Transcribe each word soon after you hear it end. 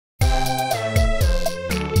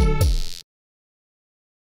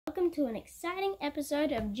welcome to an exciting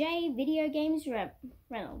episode of J Video Games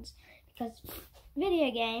Reynolds, because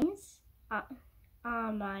video games are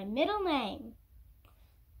my middle name.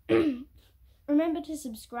 Remember to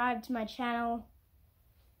subscribe to my channel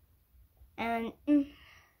and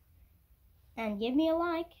give me a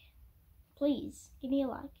like. Please give me a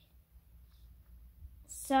like.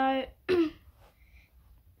 So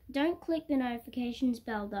don't click the notifications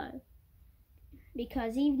bell though,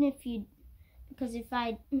 because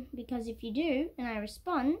if you do and I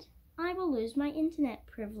respond, I will lose my internet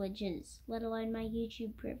privileges, let alone my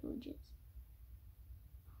YouTube privileges.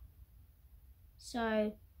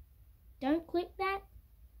 So don't click that,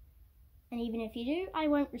 and even if you do, I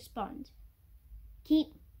won't respond.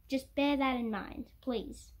 Just bear that in mind,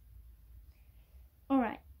 please.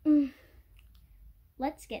 Alright,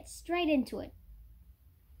 let's get straight into it.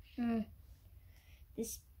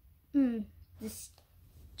 This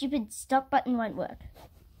stupid stop button won't work.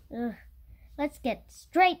 Let's get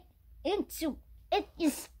straight into it,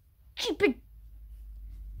 you stupid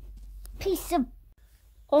piece of...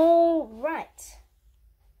 Alright.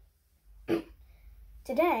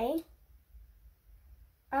 Today,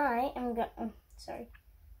 I am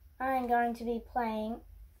going to be playing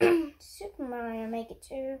Super Mario Maker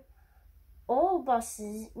 2 All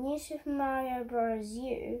Bosses New Super Mario Bros.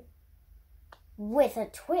 U with a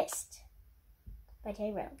Twist by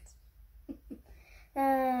J Reynolds.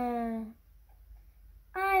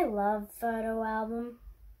 I love Photo Album.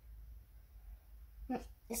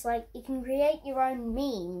 It's like you can create your own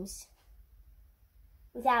memes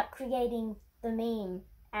without creating the meme,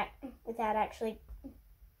 without actually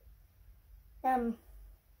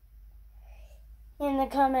in the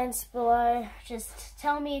comments below, just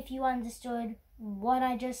tell me if you understood what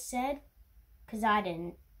I just said, because I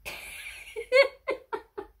didn't.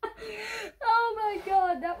 Oh my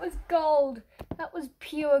god, that was gold. That was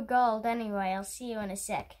pure gold. Anyway, I'll see you in a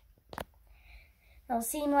sec. It'll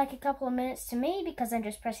seem like a couple of minutes to me because I'm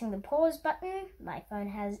just pressing the pause button. My phone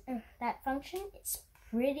has that function. It's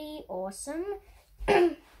pretty awesome.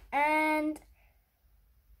 And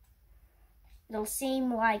it'll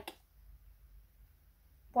seem like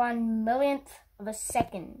 1/1,000,000th of a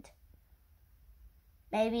second.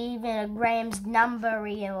 Maybe even a Graham's number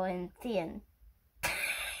real in thin.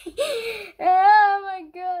 Oh my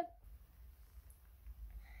god.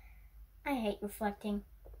 I hate reflecting.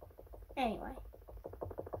 Anyway.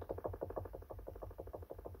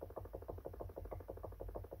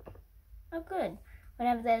 Oh good.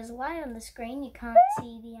 Whenever there's light on the screen, you can't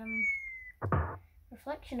see the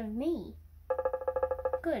reflection of me.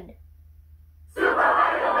 Good. Super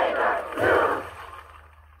Mario Maker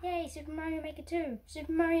 2! Yay, Super Mario Maker 2!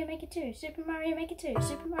 Super Mario Maker 2! Super Mario Maker 2!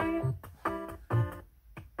 Super Mario...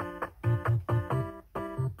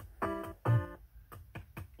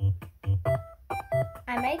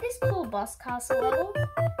 I made this cool boss castle level.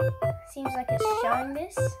 Seems like it's showing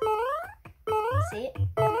this. See it?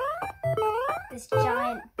 This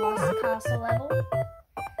giant boss castle level.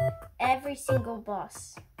 Every single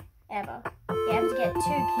boss ever. You have to get 2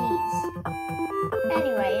 keys.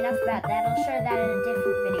 Anyway, enough about that. I'll show that in a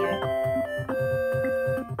different video.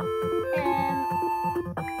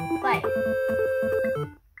 Play.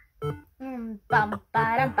 Bum ba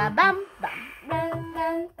dum ba bum bum.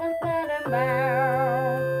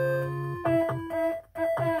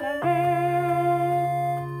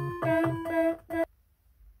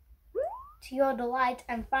 To your delight,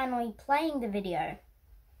 I'm finally playing the video.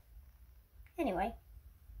 Anyway,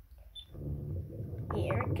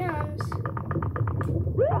 here it comes.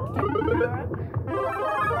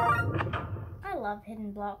 I love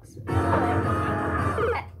hidden blocks. I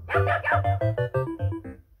love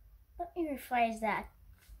everything. Let me rephrase that.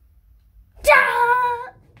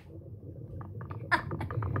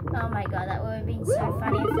 Oh my god, that would have been so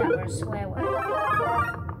funny if that were a swear word.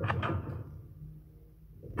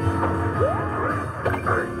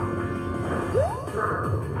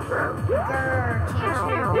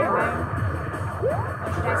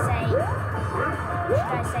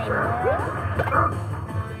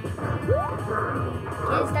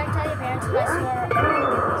 Kids, don't tell your parents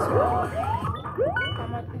that I swore.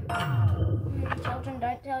 Children,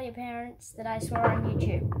 don't tell your parents that I swore on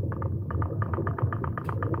YouTube.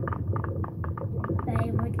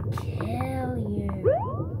 They would kill you.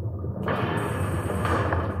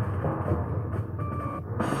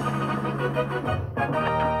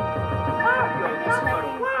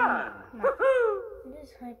 I'm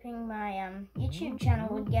just hoping my YouTube channel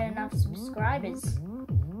would get enough subscribers.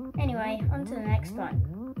 Anyway, on to the next one.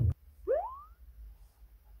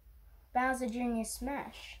 Bowser Jr.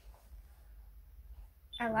 Smash.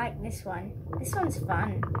 I like this one. This one's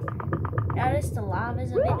fun. Notice the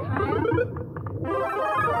lava's a bit higher.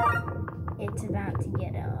 It's about to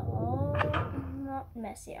get a lot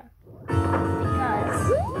messier. Because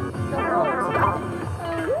the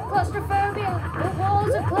walls claustrophobia! The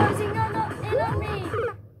walls are closing in on me!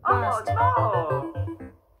 Fast. Oh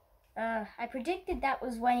no! I predicted that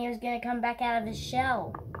was when he was going to come back out of his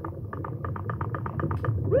shell.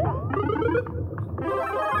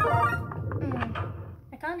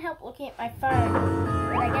 I can't help looking at my phone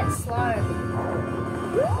when I get slow.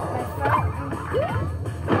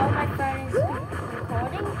 While my phone is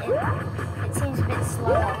recording, it seems a bit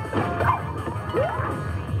slower.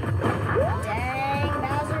 Dang,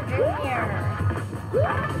 Bowser Jr.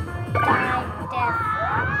 Died death.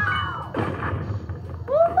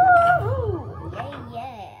 Woohoo!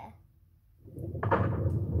 Yeah.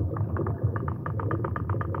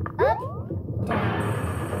 Up, down.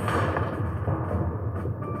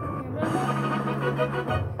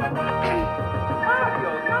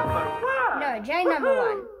 Mario number 1! No, J number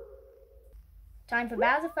 1. Time for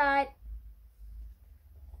Bowser fight.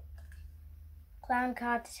 Clown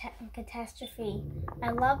Car Catastrophe.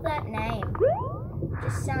 I love that name.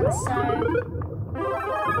 Just sounds so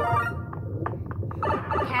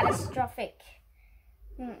catastrophic.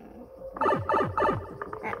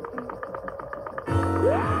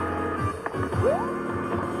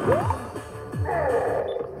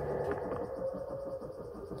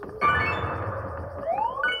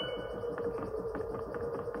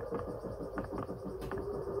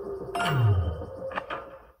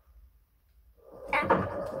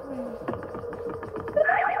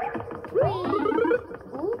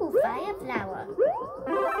 Ooh, fire flower.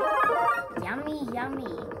 Yummy,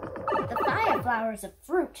 yummy. The fire flower is a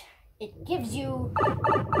fruit. It gives you the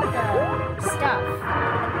stuff,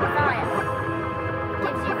 the fire. It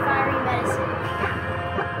gives you fiery medicine.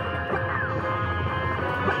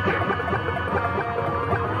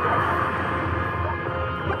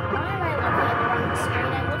 Why am I looking at the wrong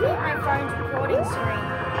screen? I'm looking at my phone's recording screen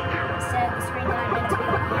instead of the screen that I'm meant to be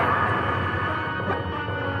looking at.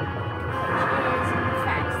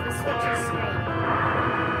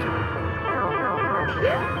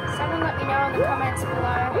 Someone let me know in the comments below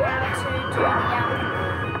how to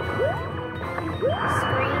do the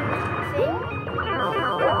screen thing.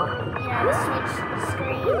 You know, the switch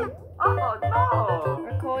screen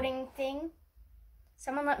recording thing.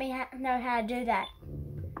 Someone let me know how to do that.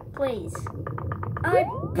 Please. I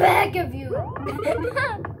beg of you.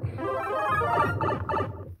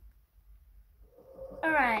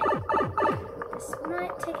 Alright. This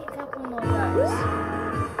might take a couple more goes.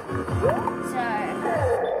 So,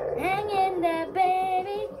 hang in there,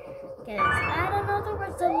 baby, 'cause I don't know the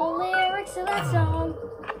rest of the lyrics of that song.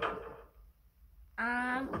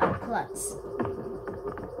 I'm a klutz.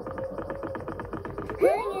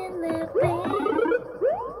 Hang in there, baby.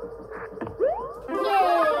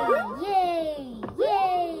 Yay, yay,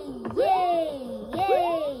 yay, yay,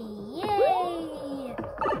 yay, yay.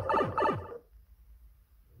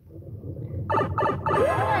 What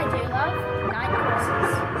do I do, love? Night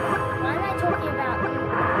courses. Why am I talking about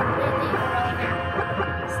completely irrelevant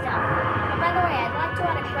stuff? Oh, by the way, I'd like to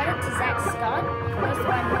add a credit to Zach Scott. He's the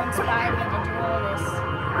one who inspired me to do all this.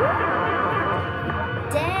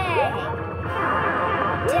 Dang!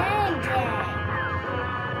 Dang, dang!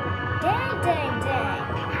 Dang, dang, dang!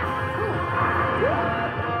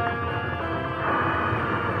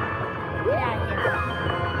 Get out of here.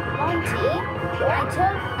 Monty,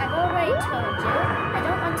 I've already told you, I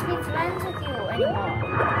don't want to be friends with you anymore.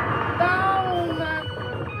 Boom!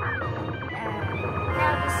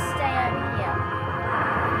 Now just stay over here.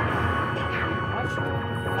 Watch the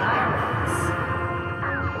fireworks.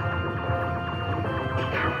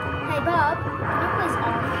 Hey Bob, can you please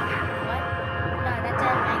on? What? No, that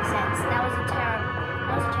doesn't make sense. That was a terrible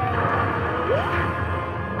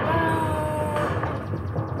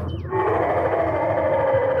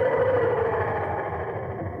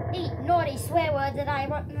Eat naughty swear words that I'm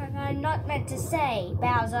not meant to say,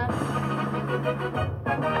 Bowser.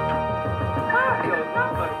 Mario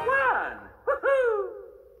number 1! Woohoo!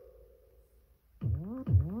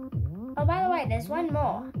 Oh, by the way, there's one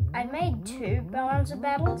more. I've made 2 Bowser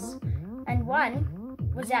battles, and one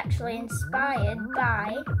was actually inspired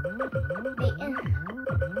by the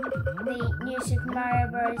new Super Mario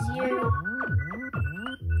Bros. U.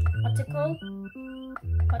 What's it called?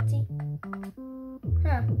 Potty?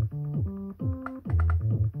 Huh.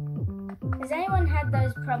 Has anyone had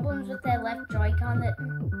those problems with their left Joy-Con that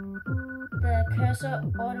the cursor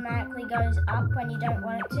automatically goes up when you don't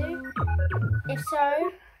want it to? If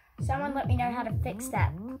so, someone let me know how to fix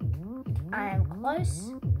that. I am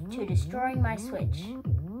close to destroying my Switch.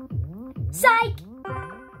 Psych!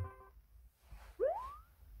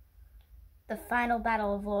 The final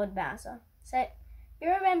battle of Lord Bowser. So, you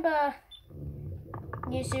remember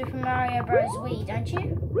New Super Mario Bros. Wii, don't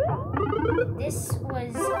you? This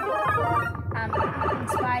was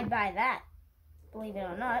inspired by that, believe it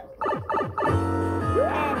or not.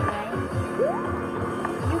 Anyway,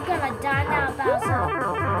 you're gonna die now, Bowser.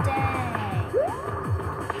 Dang.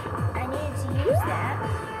 I needed to use that.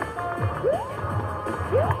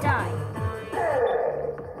 Die.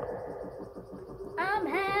 I'm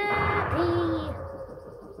happy.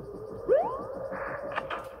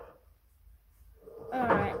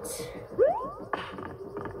 Alright.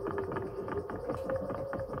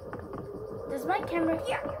 Does my camera...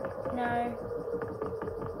 Yeah. No.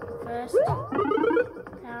 First.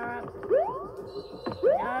 Power up.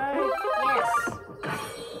 No. Yes.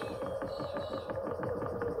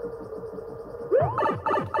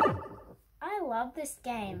 I love this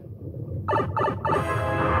game.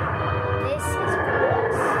 This is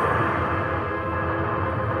gorgeous.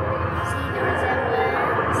 See the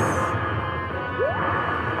resemblance?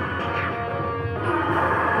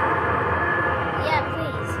 Yeah,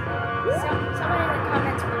 please. Someone in the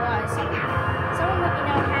comments below. Someone let me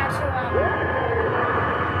know how to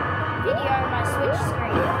video my Switch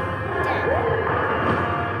screen. Damn.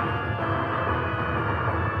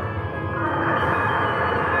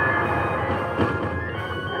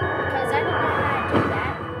 Because I don't know how to do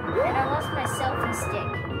that, and I lost my selfie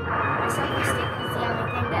stick. My selfie stick was the only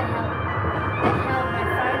thing that held my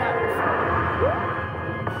phone up before.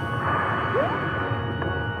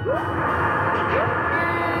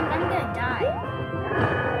 And I'm gonna die.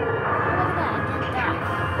 Look at that, I didn't die.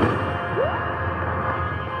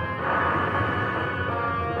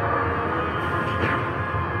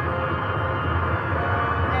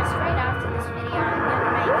 Now straight after this video, I'm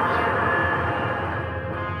gonna make the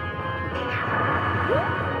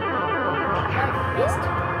Nope, missed.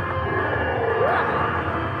 Come on.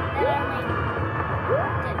 That only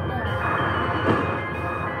did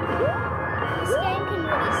This game can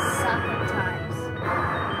really suck at times.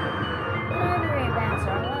 Get over here,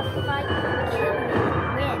 Bowser. I want to fight you, kill you,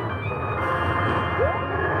 and win.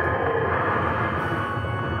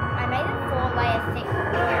 I made a 4-layer thick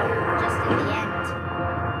wall just at the end.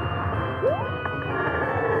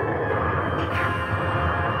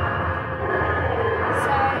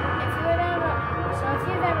 So if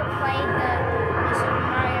you've ever played the Super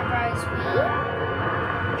Mario Bros. Wii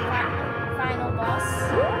final boss,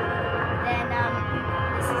 then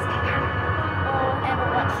this is, or ever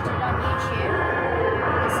watched it on YouTube,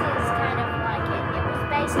 this is kind of like it. It was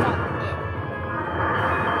based on it.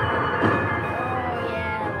 Oh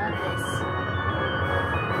yeah, I love this.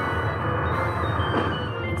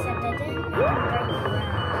 Except I didn't make him break the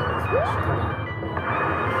ground.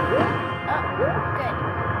 Oh, good.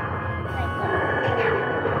 Thank God.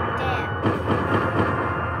 Damn.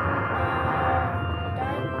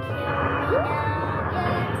 Don't kill me now.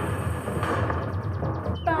 Yes.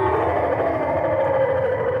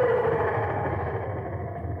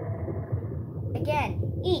 Again,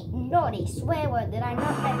 eat naughty swear word that I'm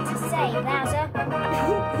not meant to say, Bowser. Oh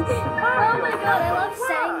my God, I love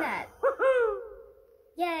saying that.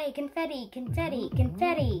 Yay, confetti, confetti,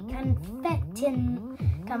 confetti,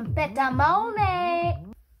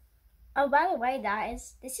 confettamone. Oh, by the way,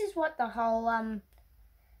 guys, this is what the whole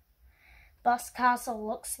boss castle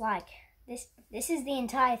looks like. This is the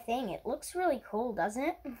entire thing. It looks really cool, doesn't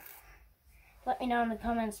it? Let me know in the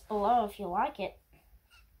comments below if you like it.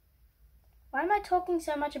 Why am I talking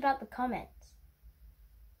so much about the comments?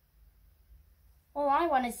 All I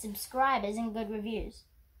want is subscribers and good reviews.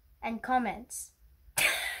 And comments.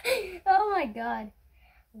 Oh my God.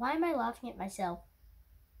 Why am I laughing at myself?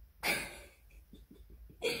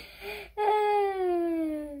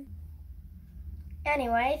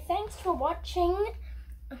 Anyway, thanks for watching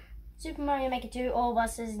Super Mario Maker 2 All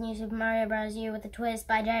Bosses New Super Mario Bros. U with a Twist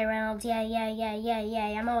by Jay Reynolds. Yay, yay, yay, yay,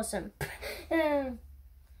 yay, I'm awesome.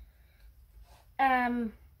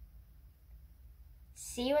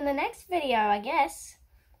 See you in the next video, I guess.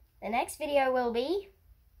 The next video will be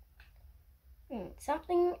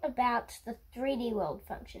something about the 3D world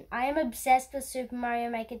function. I am obsessed with Super Mario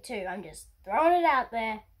Maker 2. I'm just throwing it out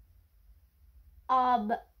there.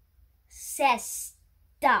 Obsessed.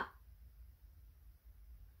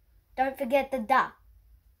 Don't forget the da.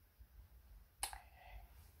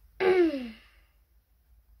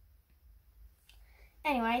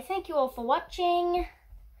 Anyway, thank you all for watching.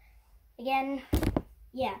 Again,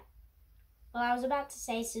 yeah. Well, I was about to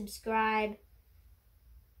say subscribe.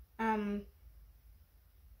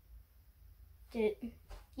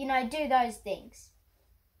 do those things.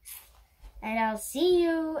 And I'll see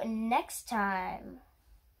you next time.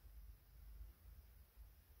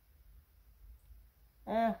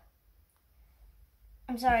 I'm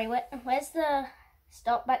sorry, where's the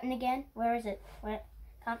stop button again? Where is it?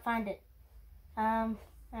 Can't find it. Yeah.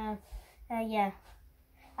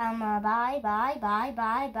 Bye.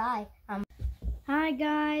 Hi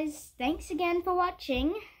guys, thanks again for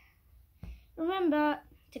watching. Remember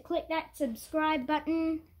to click that subscribe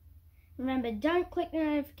button. Remember, don't click the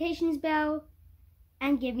notifications bell,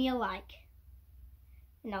 and give me a like.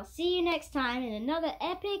 And I'll see you next time in another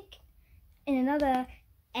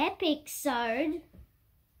episode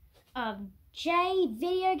of J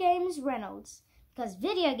Video Games Reynolds, because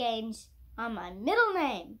video games are my middle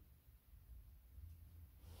name.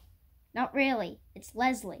 Not really, it's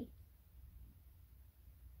Leslie.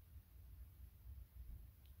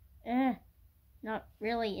 Not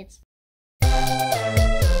really, it's